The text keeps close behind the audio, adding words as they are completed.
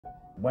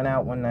Went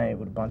out one night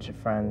with a bunch of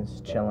friends,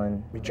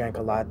 chilling. We drank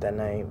a lot that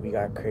night. We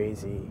got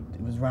crazy.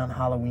 It was around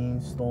Halloween,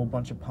 stole a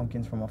bunch of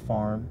pumpkins from a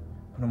farm,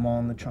 put them all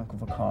in the trunk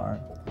of a car.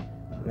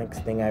 Next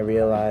thing I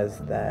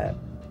realized that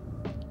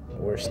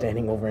we're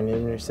standing over an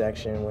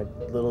intersection with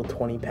little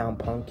 20-pound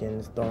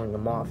pumpkins, throwing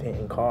them off,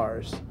 hitting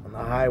cars on the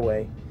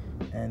highway.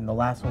 And the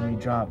last one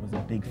we dropped was a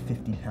big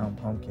 50-pound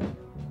pumpkin.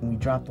 When we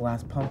dropped the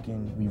last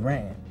pumpkin, we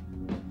ran.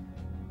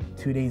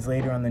 2 days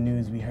later on the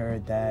news, we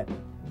heard that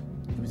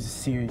it was a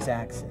serious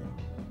accident.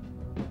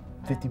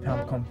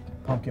 50-pound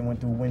pumpkin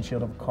went through a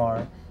windshield of a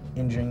car,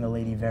 injuring the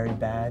lady very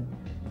bad.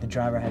 The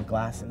driver had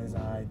glass in his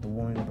eye. The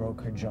woman broke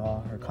her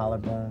jaw, her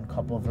collarbone, a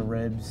couple of her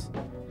ribs.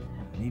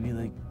 Maybe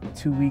like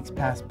 2 weeks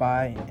passed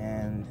by,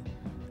 and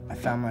I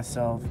found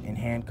myself in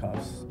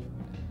handcuffs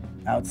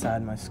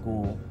outside my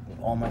school, with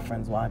all my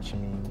friends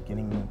watching me,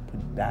 getting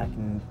put back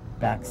in the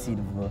back seat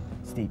of a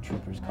state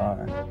trooper's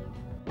car.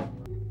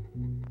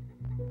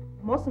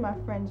 Most of my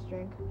friends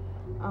drink.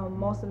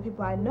 Most of the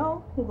people I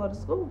know who go to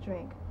school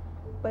drink.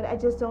 But I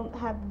just don't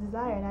have the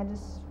desire, and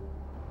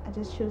I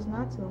just choose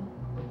not to.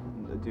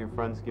 Do your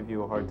friends give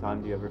you a hard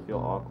time? Do you ever feel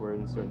awkward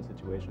in certain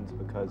situations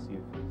because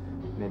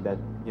you've made that,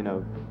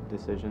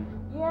 decision?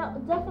 Yeah,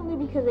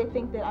 definitely, because they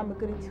think that I'm a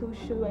goody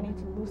two-shoe, I need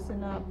to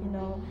loosen up,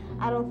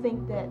 I don't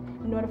think that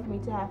in order for me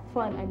to have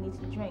fun, I need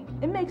to drink.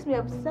 It makes me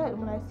upset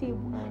when I see,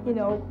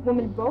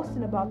 women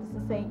boasting about this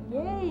and saying,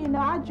 yay,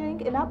 I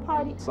drink and I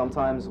party.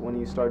 Sometimes when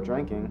you start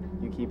drinking,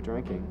 you keep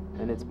drinking,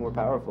 and it's more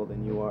powerful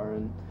than you are,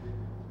 and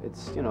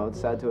it's, it's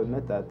sad to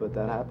admit that, but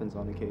that happens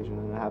on occasion,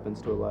 and it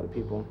happens to a lot of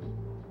people.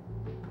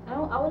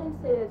 I wouldn't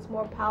say that it's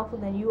more powerful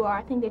than you are.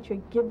 I think that you're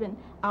giving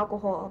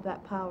alcohol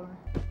that power.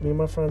 Me and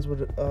my friends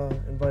would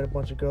invite a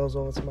bunch of girls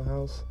over to my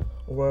house,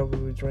 or wherever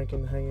we were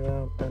drinking, hanging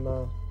out, and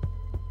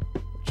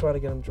try to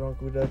get them drunk.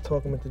 We'd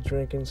talk them into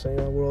drinking, say,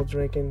 we're all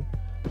drinking,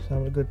 just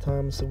having a good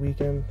time, it's the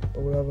weekend,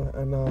 or whatever.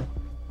 And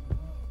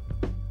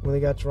when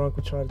they got drunk,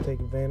 we tried to take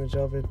advantage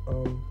of it,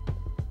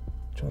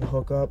 try to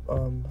hook up,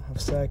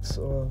 have sex,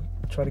 or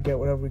try to get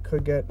whatever we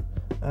could get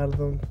out of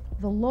them.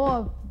 The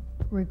law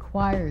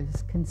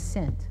requires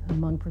consent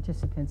among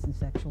participants in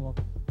sexual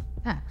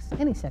acts,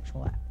 any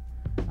sexual act.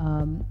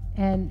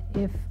 And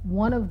if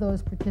one of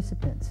those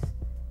participants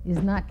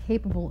is not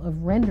capable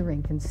of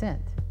rendering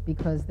consent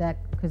because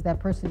that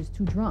person is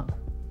too drunk,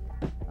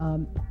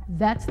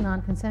 that's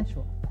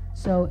non-consensual.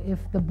 So if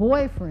the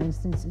boy, for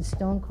instance, is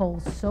stone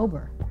cold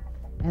sober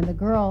and the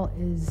girl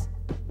is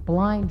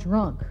blind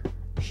drunk,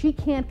 she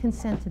can't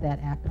consent to that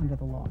act under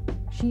the law.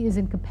 She is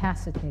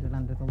incapacitated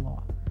under the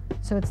law.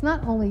 So it's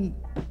not only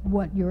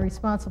what you're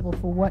responsible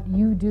for what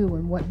you do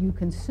and what you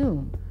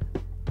consume,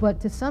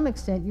 but to some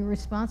extent you're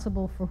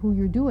responsible for who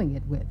you're doing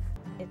it with.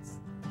 It's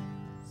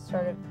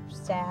sort of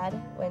sad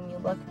when you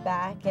look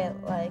back at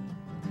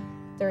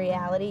the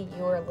reality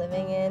you were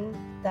living in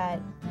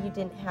that you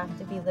didn't have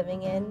to be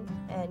living in,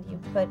 and you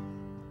put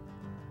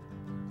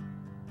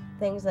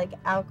things like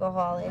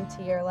alcohol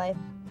into your life.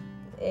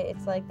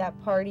 It's like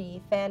that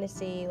party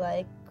fantasy,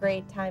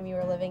 great time you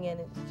were living in,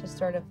 it just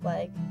sort of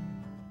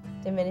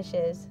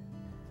diminishes.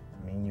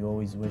 I mean, you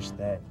always wish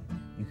that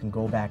you can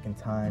go back in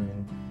time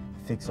and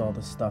fix all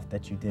the stuff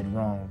that you did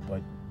wrong,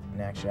 but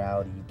in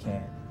actuality you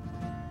can't.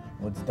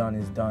 What's done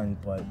is done,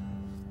 but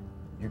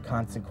your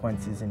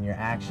consequences and your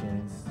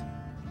actions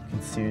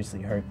can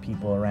seriously hurt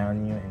people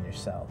around you and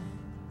yourself.